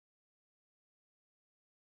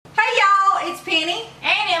it's Penny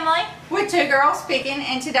and Emily with Two Girls Picking,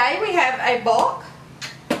 and today we have a Bulq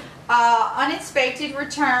Uninspected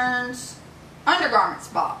Returns Undergarments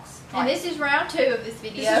box. And this is round 2 of this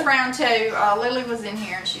video. This is round 2. Lily was in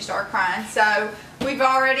here and she started crying, so we've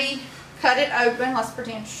already cut it open. Let's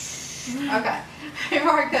pretend. Okay, we've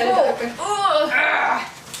already cut it open.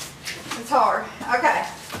 It's hard. Okay,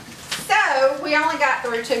 so we only got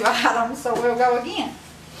through 2 items, so we'll go again.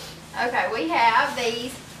 Okay, we have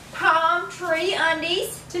these palm tree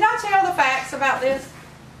undies. Did I tell the facts about this?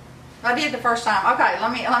 I did the first time. Okay,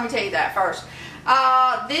 let me tell you that first.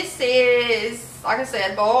 This is, like I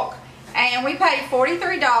said, Bulq, and we paid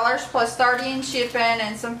 $43 plus $30 in shipping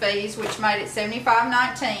and some fees, which made it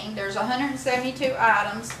 $75.19. There's 172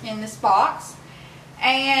 items in this box,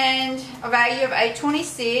 and a value of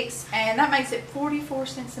 $8.26, and that makes it 44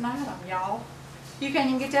 cents an item, y'all. You can't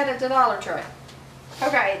even get that at the Dollar Tree.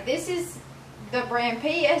 Okay, this is the brand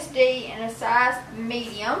PSD in a size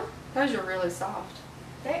medium. Those are really soft.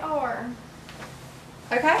 They are.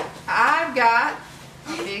 Okay, I've got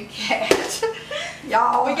a big cat.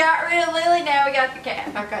 Y'all. We got rid of Lily, now we got the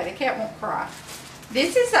cat. Okay, the cat won't cry.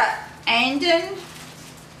 This is a Anden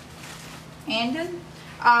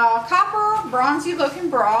copper bronzy looking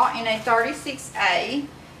bra in a 36A.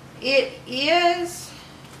 It is,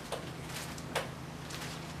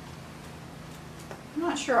 I'm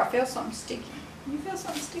not sure, I feel something sticky. You feel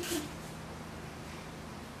something sticky?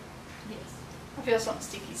 Yes. I feel something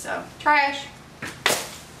sticky, so trash.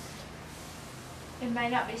 It may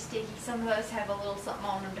not be sticky. Some of those have a little something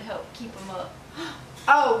on them to help keep them up.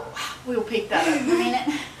 Oh, we'll pick that up in a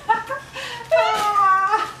minute.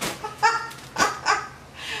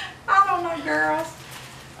 I don't know, girls.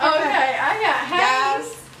 Okay, I got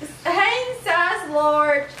Hanes size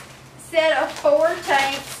large set of 4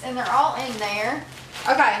 tanks, and they're all in there.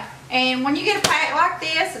 Okay, and when you get a pack like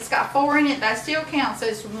this, it's got 4 in it, that still counts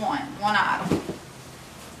as one item.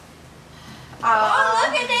 Oh,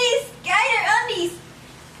 look at these gator undies.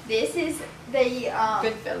 This is the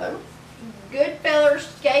Goodfeller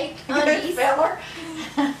skate undies. Goodfeller.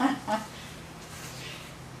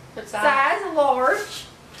 Size large.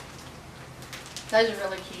 Those are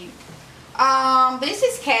really cute. This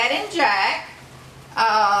is Cat and Jack.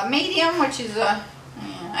 Medium, which is a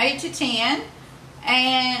 8 to 10.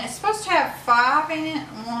 And it's supposed to have 5 in it.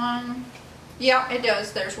 Yep, it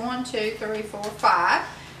does. There's 1, 2, 3, 4, 5.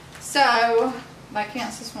 So that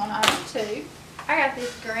counts as one item too. I got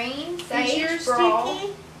this green Is yours sage bra.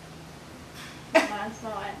 sticky? Mine's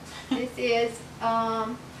not. This is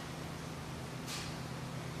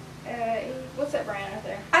what's that brand right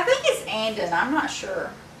there? I think it's Anden. I'm not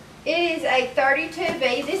sure. It is a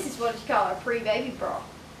 32B. This is what you call a pre-baby bra.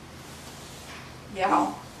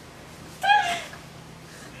 Y'all.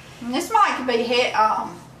 This might be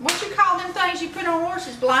what you call them things you put on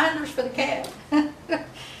horses? Blinders for the cat.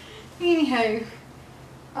 Anywho,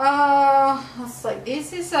 let's see.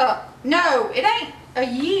 This is no, it ain't a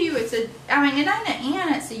U. It's a. I mean, it ain't an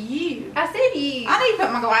N. It's a U. I said U. I need to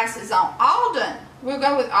put my glasses on. Alden. We'll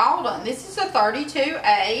go with Alden. This is a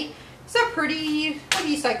 32A. It's a pretty, what do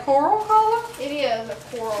you say, coral color? It is a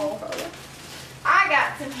coral color. I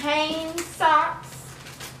got some Hanes socks,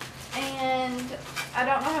 and I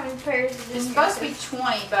don't know how many pairs of this. It's supposed to be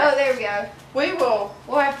 20, but oh, there we go.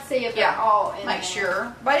 We'll have to see if they're all in make there.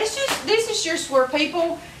 sure. But it's just, this is just where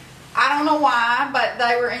people, I don't know why, but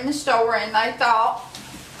they were in the store and they thought,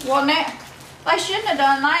 well, now they shouldn't have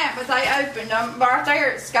done that, but they opened them. But right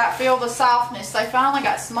there, it's got feel the softness. They finally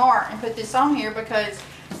got smart and put this on here because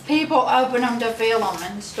people open them to feel them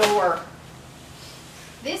in the store.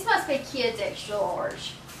 This must be kids extra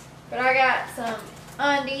large. But I got some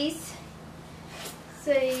undies.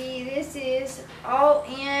 See, this is all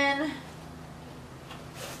in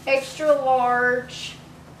extra large.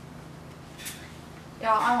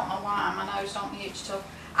 Y'all, I don't know why my nose don't itch till.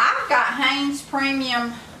 I've got Hanes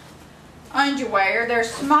premium underwear. They're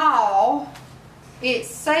small. It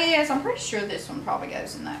says, I'm pretty sure this one probably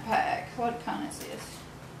goes in that pack. What kind is this?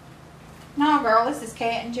 No, girl, this is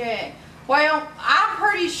Cat and Jack. Well, I'm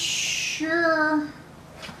pretty sure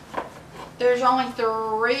there's only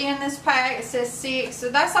 3 in this pack. It says 6, so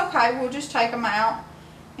that's okay. We'll just take them out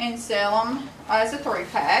and sell them as a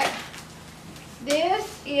 3-pack.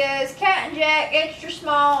 This is Cat and Jack extra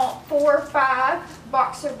small 4-5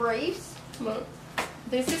 boxer briefs. Look,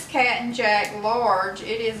 this is Cat and Jack large.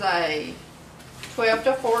 It is a 12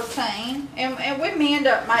 to 14, and we may end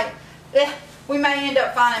up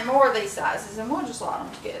finding more of these sizes, and we'll just lot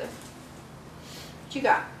them together. What you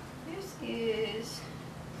got? This is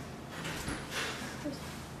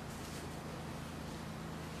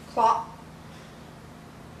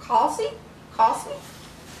Causey? Costly?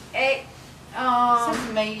 It This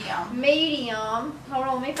is medium. medium. Hold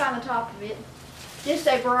on, let me find the top of it. Just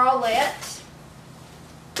a bralette.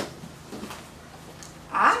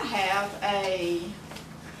 I have a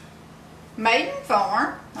maiden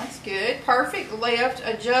form. That's good. Perfect lift,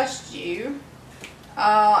 adjust you.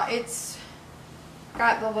 It's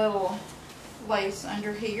got the little lace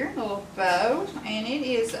under here, the little bow, and it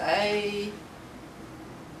is a,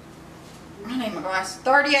 I need my glasses,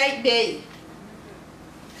 38D.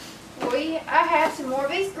 I have some more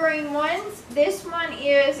of these green ones. This one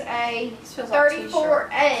is a This feels like a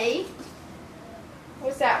t-shirt. 34A.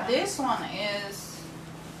 What's that one? This one is,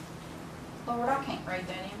 Lord, I can't read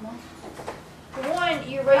that anymore. The one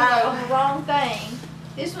you're reading Oh. on the wrong thing.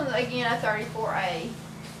 This one's again a 34A.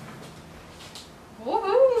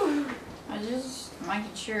 Woohoo! I just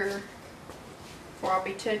making sure before I'll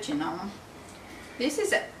be touching on them. This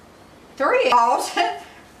is a 3X.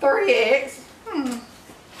 3X.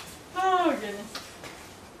 Oh goodness.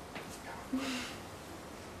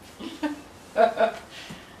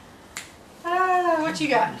 What you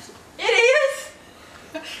got? It is.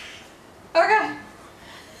 Okay.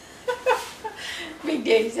 Big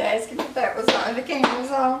Daddy's asking if that was on. The camera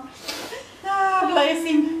was on. Ah, bless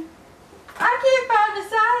him. I can't find the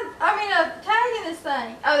size. I mean, a tag in this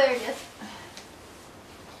thing. Oh, there it is.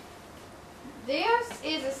 This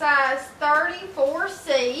is a size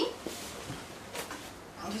 34C.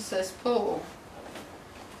 It just says pull.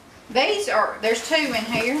 These are, there's two in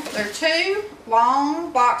here. They're two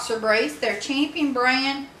long boxer briefs. They're Champion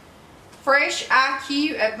brand Fresh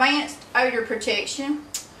IQ Advanced Odor Protection.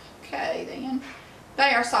 Okay then.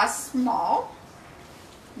 They are size small.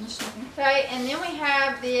 Okay, and then we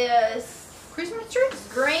have this Christmas trees.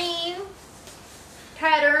 green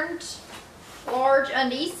patterned large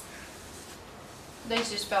undies.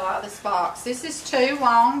 These just fell out of this box. This is two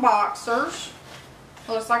long boxers.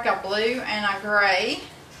 Looks like a blue and a gray.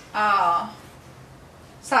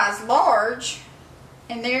 Size large.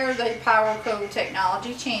 And they're the Power Cool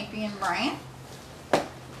Technology Champion brand.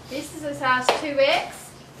 This is a size 2X.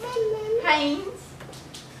 Hanes.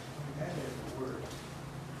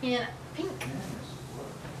 In pink.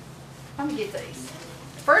 Let me get these.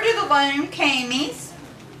 Fruit of the Loom camis.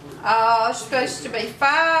 Supposed to be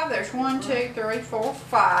 5. There's 1, 2, 3, 4,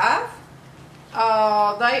 5.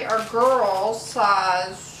 They are girls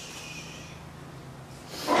size.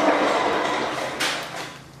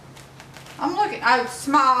 I'm looking. Oh,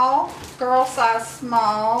 small. Girl size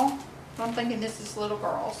small. I'm thinking this is little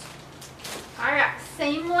girls. I got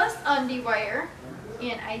seamless underwear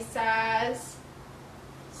in a size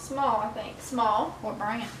small, I think. Small. What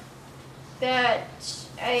brand? That's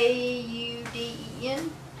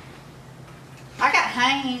AUDEN. I got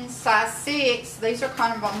Hanes size 6. These are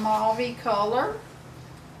kind of a mauve color.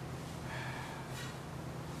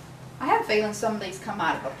 I have a feeling some of these come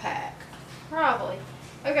out of a pack. Probably.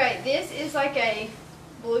 Okay, this is like a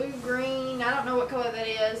blue-green, I don't know what color that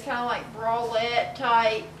is, kind of like bralette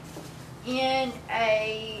type in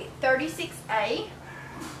a 36A.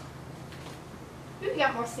 Ooh, we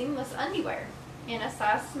got more seamless underwear in a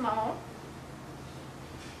size small.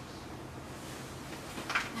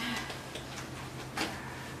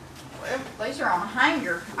 Well, these are on a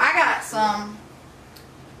hanger. I got some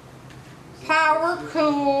Power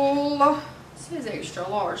Cool. This is extra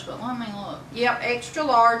large, but let me look. Yep, extra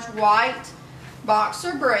large white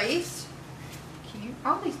boxer briefs. Cute.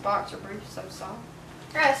 All these boxer briefs are so soft.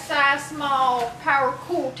 Got a size small Power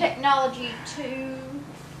Cool Technology 2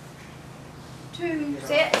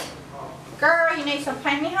 set. Girl, you need some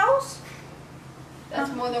pantyhose?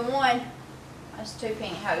 That's more than one. That's 2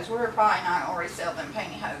 pantyhose. We're probably not going to resell them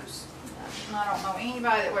pantyhose. I don't know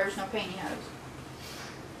anybody that wears no pantyhose.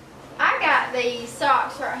 I got these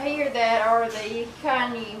socks right here that are the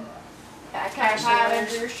kind you hide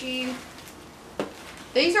under your shoe.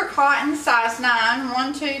 These are cotton, size 9.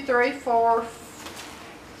 1, 2, 3, 4.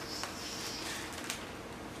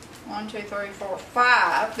 1, 2, 3, 4,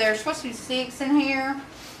 5. There's supposed to be 6 in here,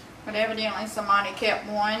 but evidently somebody kept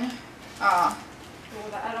one. Well,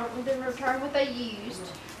 I don't want them to return what they used.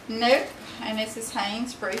 Nope. And this is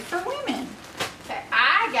Hanes brief for women. Okay,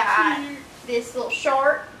 I got this little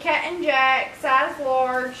short Cat and Jack size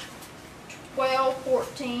large 12,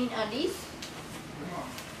 14 undies.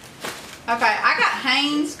 Okay, I got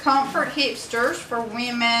Hanes Comfort Hipsters for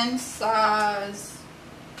women size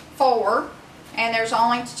 4. And there's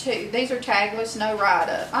only 2. These are tagless, no ride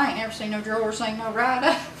up. I ain't never seen no drawers saying no ride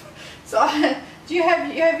up. So, do you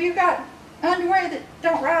have you got underwear that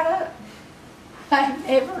don't ride up? I've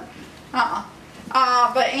never.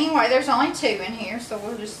 But anyway, there's only 2 in here, so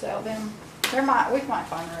we'll just sell them. We might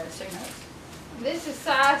find the rest. Who knows? This is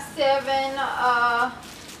size 7,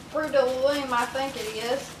 Fruit of the Loom, I think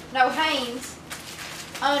it is. No, Hanes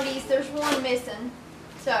undies. There's one missing.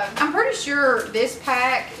 So I'm pretty sure this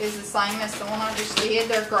pack is the same as the one I just did.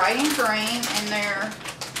 They're gray and green, and they're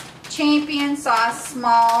Champion size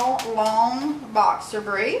small, long boxer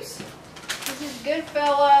briefs. This is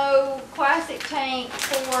Goodfellow Classic Tank,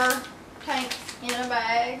 4 tanks in a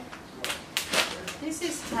bag. This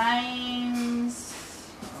is Hanes.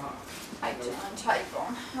 I hate to untape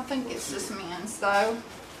them. I think it's just men's though.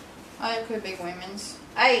 Oh, it could be women's.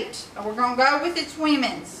 8. We're going to go with its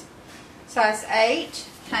women's. Size 8,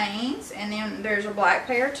 Hanes. And then there's a black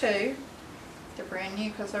pair too. They're brand new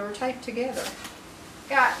because they were taped together.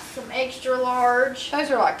 Got some extra large. Those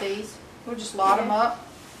are like these. We'll just lot them up.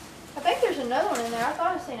 I think there's another one in there. I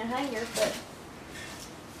thought I seen a hanger, but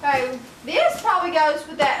okay. This probably goes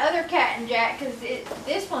with that other Cat and Jack because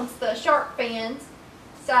this one's the shark fins,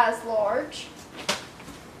 size large.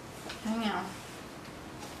 Hang on.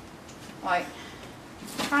 Like,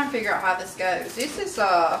 I'm trying to figure out how this goes. This is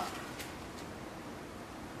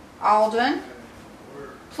Alden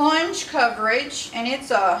plunge coverage, and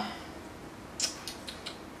it's a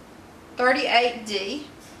 38D.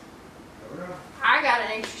 I got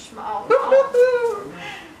an extra small. Oh.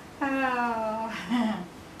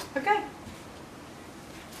 Okay.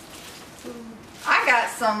 I got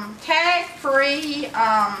some tag-free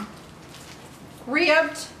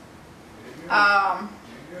ribbed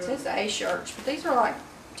it says A shirts, but these are like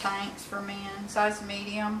tanks for men, size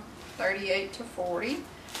medium, 38 to 40. It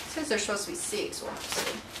says they're supposed to be 6. We'll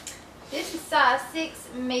see. This is size 6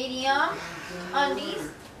 medium undies.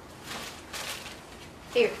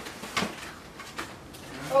 Here.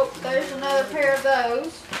 Oh, there's another pair of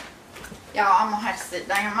those. Y'all, I'm gonna have to sit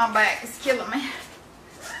down. My back is killing me.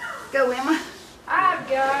 Go, Emma. I've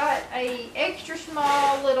got a extra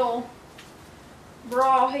small little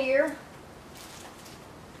bra here.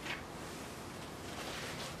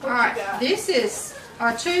 Alright, this is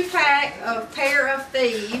a 2-pack of Pair of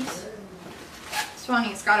Thieves. It's funny,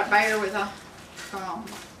 it's got a bear with a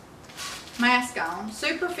mask on.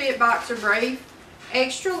 Super Fit Boxer Brief,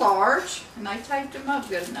 extra large, and they taped them up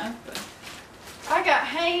good enough. But I got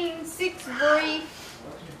Hanes 6 brief.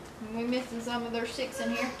 We're missing some of their 6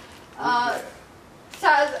 in here.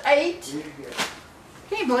 Size 8.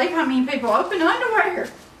 Can't believe how many people open underwear.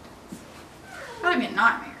 That'd be a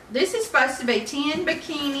nightmare. This is supposed to be 10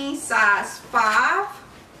 bikini, size 5.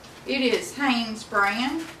 It is Hanes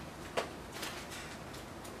brand.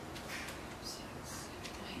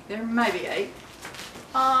 There may be 8.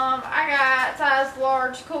 I got size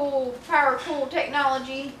large, Power Cool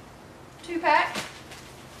Technology 2-pack.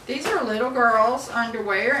 These are little girls'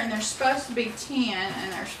 underwear, and they're supposed to be 10,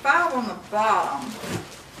 and there's 5 on the bottom.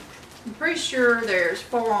 I'm pretty sure there's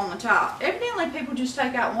 4 on the top. Evidently, people just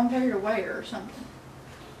take out one pair to wear or something.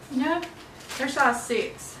 You know, they're size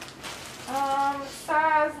 6.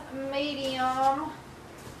 Size medium,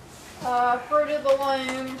 Fruit of the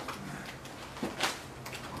Loom.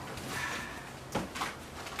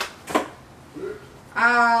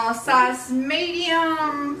 Size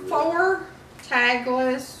medium 4,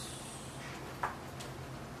 tagless.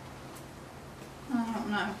 I don't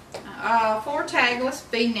know. 4 tagless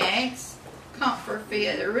V-necks, comfort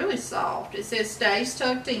fit. They're really soft. It says stays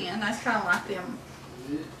tucked in. That's kind of like them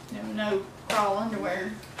no crawl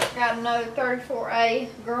underwear. Got another 34A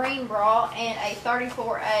green bra and a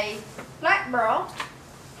 34A black bra.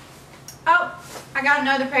 Oh, I got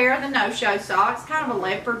another pair of the no-show socks. Kind of a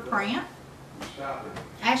leopard print.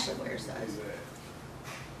 Ashley wears those.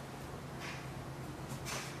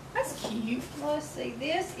 That's cute. Let's see.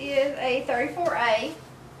 This is a 34A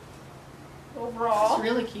little bra. It's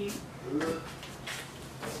really cute.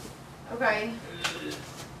 Okay.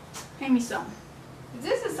 Hand me some. Is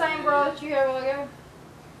this the same bra that you had a while ago?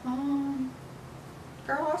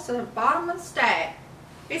 Girl, that's at the bottom of the stack.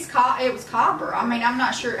 It was copper. I mean, I'm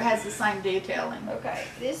not sure it has the same detailing. Okay.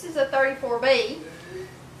 This is a 34B.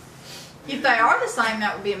 If they are the same,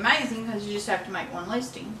 that would be amazing because you just have to make one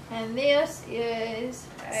listing. And this is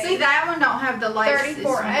a See, that one don't have the lace.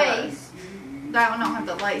 34A. That one don't have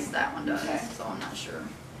the lace. That one does. Okay. So I'm not sure.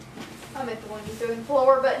 I meant the one you threw in the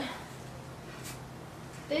floor, but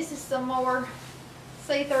this is some more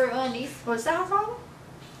see-through undies. What size are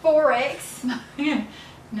 4X. they?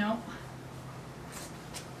 No.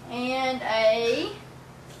 And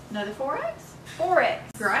Another 4X? 4X.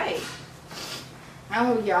 Great.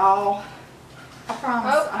 Oh, y'all. I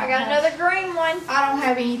promise. Oh, I got another green one. I don't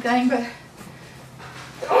have anything, but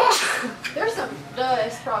There's some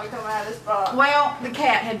dust probably coming out of this box. well, the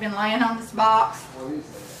cat had been laying on this box.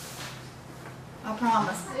 I'll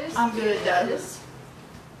promise. This I'm good though. is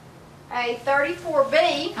a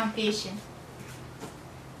 34B I'm fishing.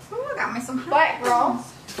 Oh, I got me some black raw.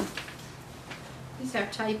 These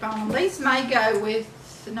have tape on them. These may go with,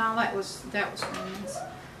 no, that was women's.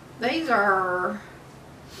 These are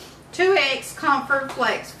 2X Comfort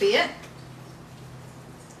Flex Fit.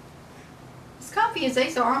 As comfy as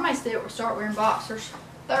these are, I may still start wearing boxers.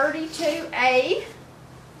 32A.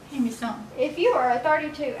 Give me something. If you are a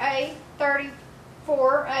 32A,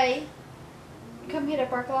 34A, come hit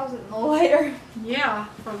up our closet a little later. Yeah,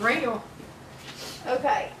 for real.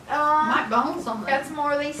 Okay. Might bone some of Got them. some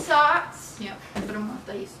more of these socks. Yep, put them with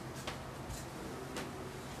these.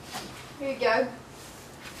 Here you go.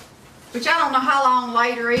 Which I don't know how long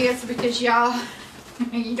later is because y'all,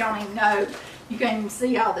 you don't even know. You can't even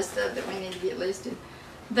see all the stuff that we need to get listed.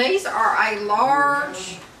 These are a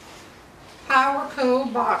large Power Cool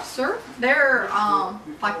boxer. They're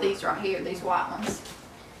like these right here, these white ones.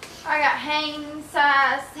 I got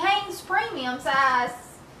Hanes premium size,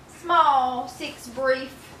 small, 6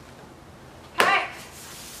 brief. Okay.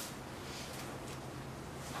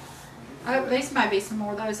 Oh, these may be some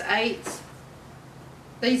more of those 8s.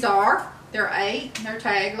 They're 8, they're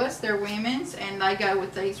tagless, they're women's, and they go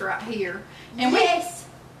with these right here. And yes,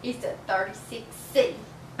 it's a 36C.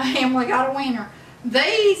 And we got a winner.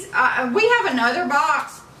 These, we have another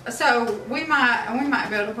box, so we might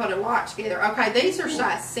be able to put a lot together. Okay, these are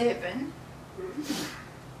size 7.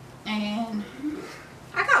 And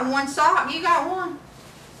I got one sock, you got one?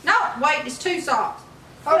 No, wait, it's 2 socks.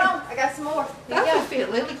 Hold on, I got some more. Here you That go. would fit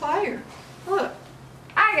Lily Claire. Look.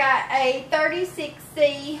 I got a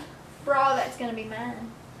 36C bra that's going to be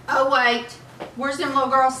mine. Oh, wait. Where's them little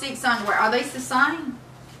girl 6 underwear? Are these the same?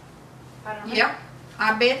 I don't know. Yep.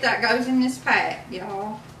 I bet that goes in this pack,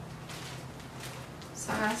 y'all.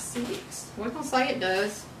 Size 6. We're going to say it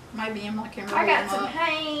does. Maybe Emma can roll I got them some up.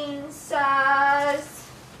 Hanes size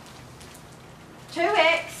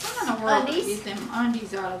 2X How in the world do you undies. get them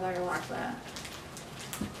undies out of there like that?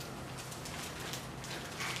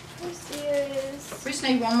 This is We just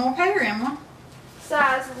need one more pair, Emma.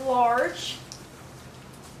 size large.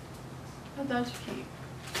 Oh, those are cute.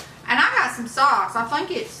 And I got some socks. I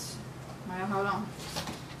think it's, well, hold on.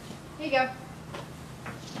 Here you go.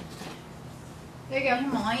 There you go.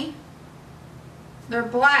 Emily. They're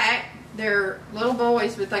black. They're little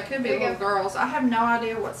boys, but they could be There you little go. girls. I have no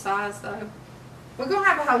idea what size, though. We're going to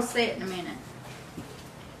have a whole set in a minute.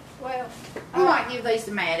 Well, I might give these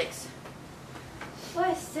to Maddox.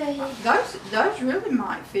 let's see. Those really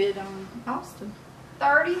might fit Austin.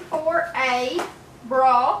 34A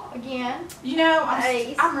bra again. You know,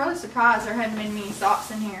 Nice. I'm really surprised there hadn't been many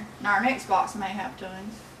socks in here. Now, our next box may have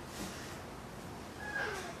tons.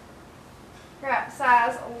 Got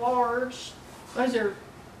size large Those are,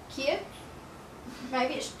 kid.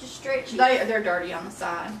 Maybe it's just stretchy. they're dirty on the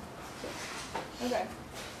side. Okay.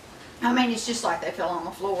 I mean, it's just like they fell on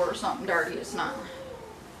the floor or something dirty. It's not.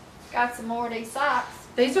 Got some more of these socks.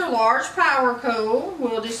 These are large Power Cool.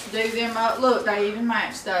 We'll just do them up. Look, they even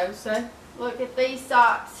match those. So Look at these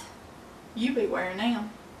socks. you be wearing them.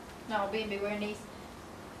 No, Ben be wearing these.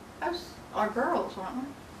 Those are girls, aren't they?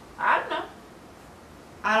 I don't know.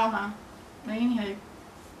 I don't know. Anywho,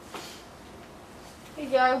 Here you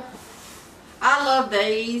go. I love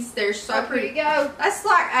these. They're so Here pretty. you go. That's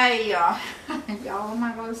like a, y'all, oh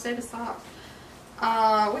my God, a set of socks.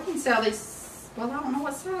 We can sell these, well, I don't know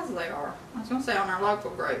what size they are. I was going to say on our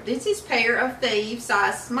local group. This is Pair of Thieves,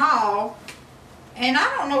 size small. And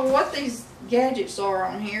I don't know what these gadgets are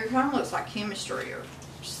on here. It kind of looks like chemistry or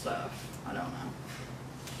stuff. I don't know.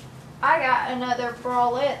 I got another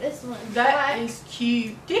bralette. This one's That black. is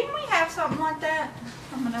cute. Didn't we have something like that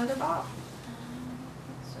from another box?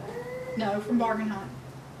 No, from Bargain Hunt.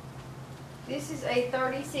 This is a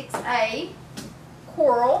 36A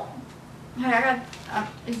coral. Hey, I got,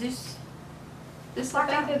 is this I like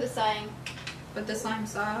think they're that? the same. But the same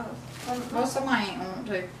size? Well, somebody ain't want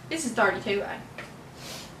to. This is 32A. Okay.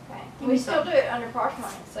 Give We me still some. do it under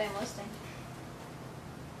parchment, same listing.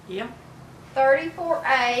 Yep.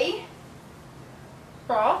 34A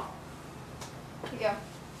bra. Here you go.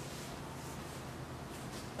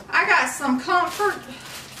 I got some Comfort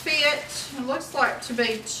Fit. It looks like to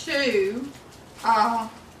be 2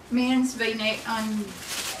 men's V-neck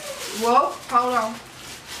whoa, hold on.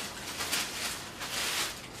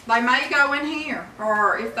 They may go in here,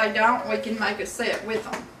 or if they don't, we can make a set with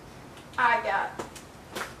them. I got.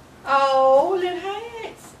 Oh, little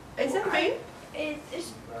hats. Is that big?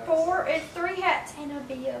 It's 3 hats and a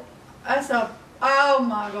bib. That's oh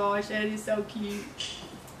my gosh, that is so cute.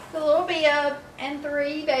 The little bib and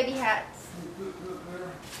 3 baby hats.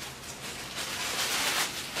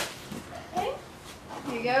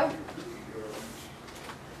 you go.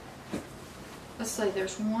 Let's see,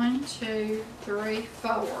 there's 1, 2, 3,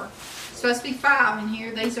 4. It's supposed to be 5 in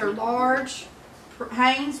here. These are large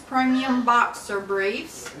Hanes Premium Boxer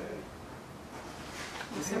Briefs.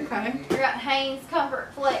 It's okay. We got Hanes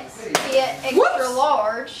Comfort Flex Fit Extra Whoops.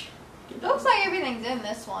 Large. Looks like everything's in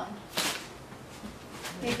this one.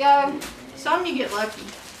 Here you go. Some you get lucky.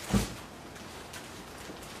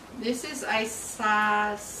 This is a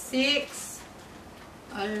size 6.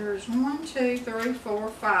 There's 1, 2, 3, 4,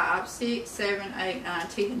 5, 6, 7, 8, 9,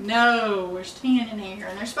 10. No, there's 10 in here,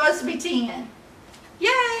 and they're supposed to be 10.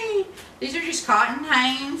 Yay! These are just cotton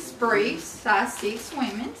Hanes briefs, size 6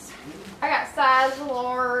 women's. I got size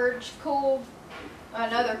large, cool,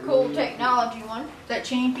 another cool technology one. That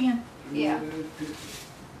Champion. Yeah.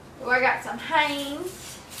 Well, I got some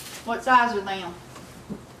Hanes. What size are them?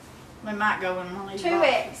 They might go in one of these.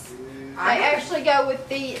 2X. They actually go with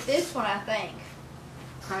this one, I think.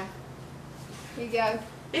 Okay. Here you go.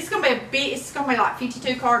 It's gonna be a big. It's gonna be like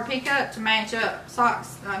 52 card pickup to match up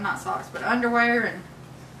socks, not socks, but underwear. And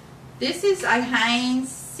this is a Hanes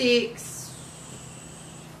 6,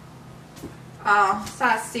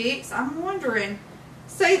 size 6. I'm wondering.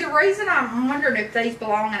 See, the reason I'm wondering if these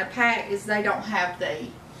belong in a pack is they don't have the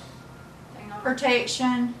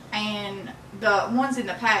protection, and the ones in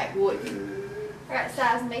the pack wouldn't. I got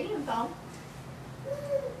size medium thong.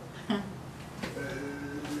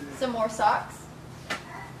 Some more socks.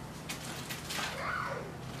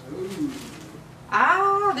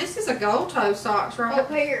 Oh, this is a gold toe socks, right?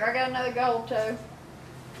 Up here, I got another gold toe.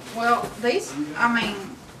 Well, these, I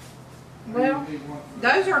mean, well,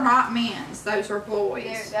 those are not men's. Those are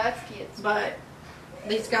boys. That's kids. But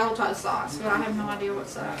these gold toe socks, but I have no idea what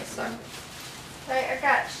size. So, Okay, I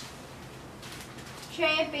got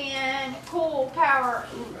Champion Cool Power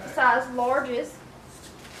size larges.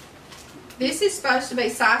 this is supposed to be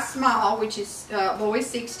size small, which is boys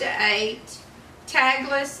 6 to 8.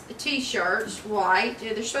 Tagless t-shirts, white.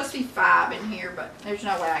 Yeah, there's supposed to be 5 in here, but there's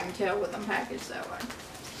no way I can tell with them packaged that way.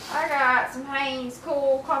 I got some Hanes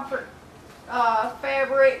Cool Comfort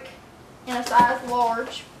fabric in a size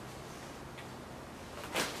large.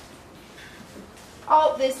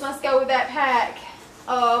 Oh, this must go with that pack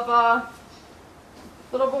of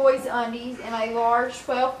little boys undies in a large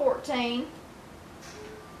 12-14.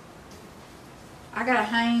 I got a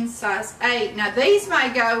Hanes size 8. Now these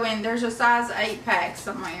may go in, there's a size 8 pack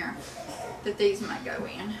somewhere that these may go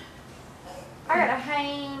in. I got a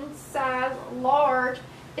Hanes size large.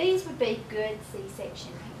 These would be good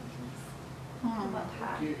C-section panties. About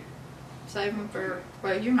high. Save them for,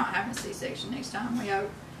 well, you're not having a C-section next time we go.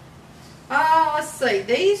 Let's see.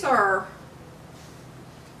 These are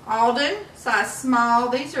Alden, size small.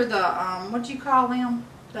 These are the, what do you call them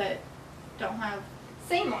that don't have?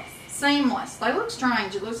 Seamless. Seamless. They look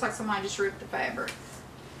strange. It looks like somebody just ripped the fabric.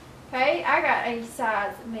 Okay, I got a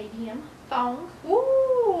size medium thong.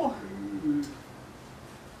 Ooh.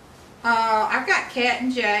 I've got Cat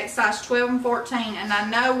and Jack, size 12 and 14, and I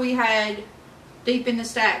know we had, deep in the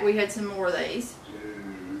stack, we had some more of these.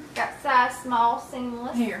 Got size small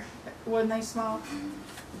seamless. Here. Wasn't they small?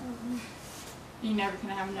 You never can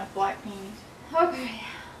have enough black panties. Okay.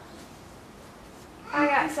 I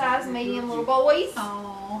got size medium little boys.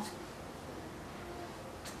 Oh.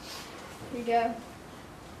 Here you go.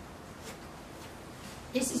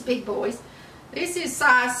 This is big boys. This is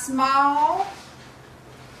size small.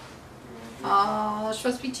 There's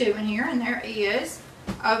supposed to be 2 in here, and there is.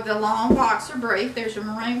 Of the long boxer brief, there's a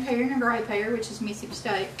maroon pair and a gray pair, which is Mississippi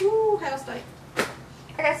State. Ooh, Hell State.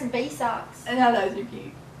 I got some B socks. I know those are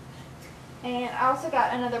cute. And I also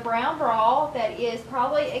got another brown bra that is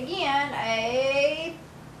probably, again, a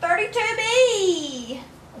 32B.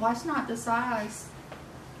 Well, that's not the size.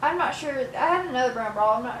 I'm not sure. I had another brown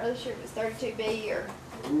bra. I'm not really sure if it's 32B or...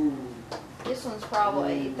 This one's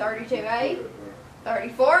probably 32A,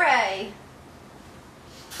 34A.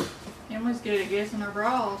 Emily's good at guessing her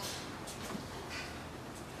bras.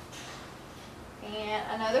 And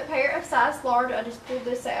another pair of size large. I just pulled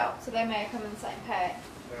this out, so they may come in the same pack.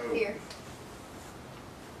 Here.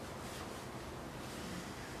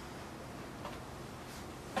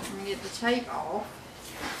 I'm going to get the tape off.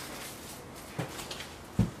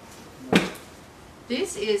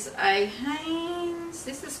 This is a Hanes.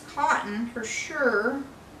 This is cotton for sure.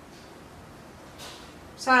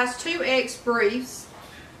 Size 2X briefs.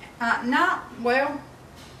 No,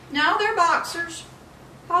 they're boxers.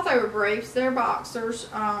 I thought they were briefs. They're boxers.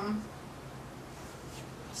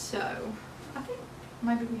 So, I think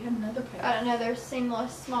maybe we had another pair. Got another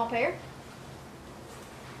seamless small pair.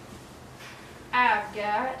 I've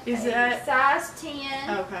got Is a that size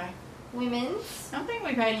 10 okay? women's. I don't think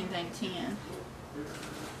we paid anything 10.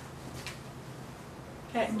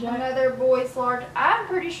 Cat and Jack. Another boys large. I'm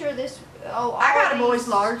pretty sure this. Oh, I got a these- boys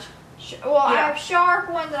large. Well, I Yeah. have sharp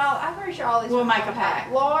ones, and I'm pretty sure all these. We'll ones make are a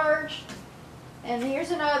pack. large. And here's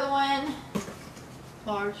another one,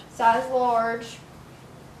 Large. size large.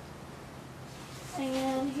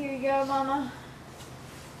 And here you go, Mama.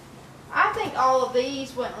 I think all of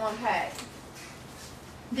these went in one pack.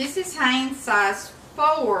 This is Hanes size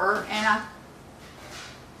 4, and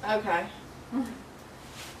okay.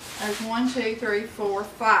 There's 1, 2, 3, 4,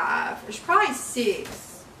 5. There's probably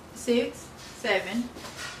 6, 7.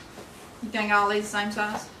 You think all these the same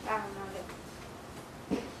size? I don't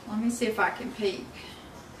know. Let me see if I can peek.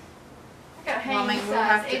 I got a Well, Hanes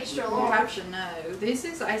size extra we'll large. have to know. This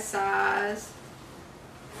is a size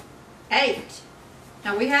 8.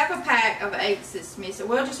 Now we have a pack of 8s that's missing.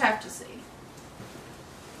 We'll just have to see.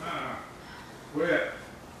 Where?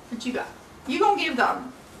 What you got? You gonna give the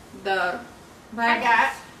I bag?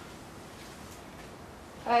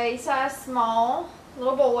 got a size small,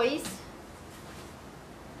 little boys,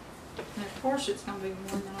 And of course it's gonna be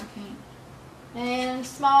more than I can. and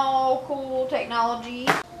small, cool technology.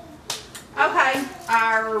 Okay,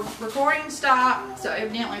 our recording stopped, so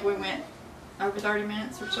evidently we went over 30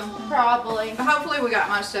 minutes or something. Probably. But hopefully we got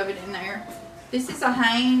most of it in there. This is a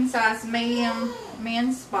Hanes size medium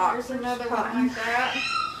men's box. There's another one like that.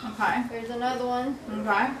 Okay, There's another one.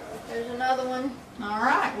 okay. There's another one.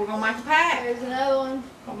 Alright, we're gonna make a pack. There's another one.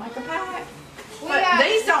 We'll make a pack. We But got,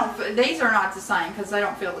 these are not the same because they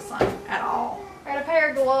don't feel the same at all. got a pair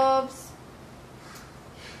of gloves.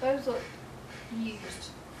 Those look used.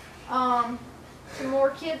 Some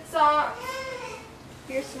more kid socks.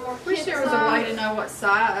 Here's some more Wish kid there was a way socks. to know what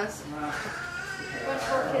size. Bunch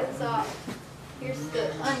more kid socks. Here's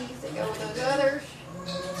the undies that go with those others.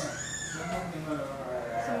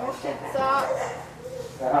 Some more kid socks.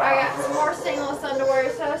 I got some more seamless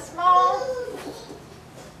underwear, so small.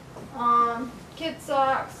 Kid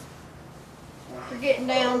socks. We're getting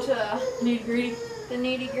down to Nitty gritty. the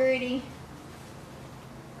nitty gritty.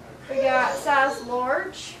 We got size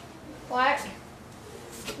large, black.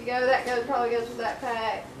 We go. That probably goes with that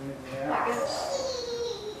pack. That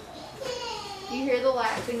goes. You hear the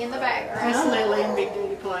laughing in the That's background. Lily and Big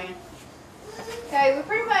Duty playing. Okay, we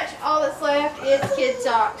pretty much all that's left is kid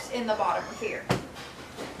socks in the bottom of here.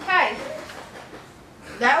 Okay.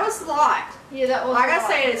 That was a lot. Yeah, that was Like a I lot.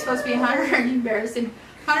 said, it's supposed to be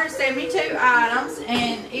 172 items,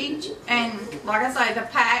 and like I say, the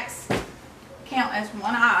packs count as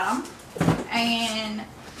one item, and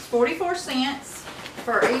 44 cents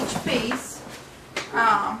for each piece.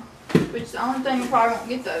 Which the only thing you probably won't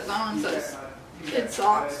get those on is those kid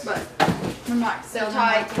socks, but we might sell The them.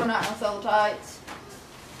 tights. We're not gonna sell the tights.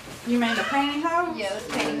 You mean the pantyhose? Yeah, the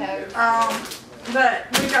pantyhose. But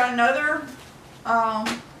we got another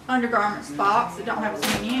undergarments box that don't have as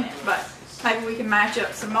many in it, but maybe we can match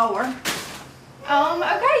up some more.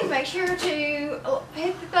 Okay, make sure to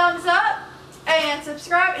hit the thumbs up and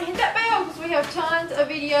subscribe and hit that bell because we have tons of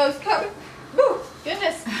videos coming. Woo,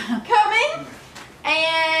 goodness, coming.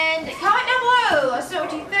 And comment down below. Let us know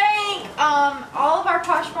what you think. All of our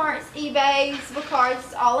Poshmarks, eBays, book cards,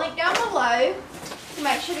 it's all linked down below. So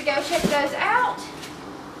make sure to go check those out.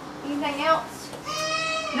 Anything else?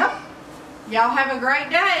 Nope. Y'all have a great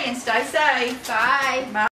day and stay safe. Bye. Bye.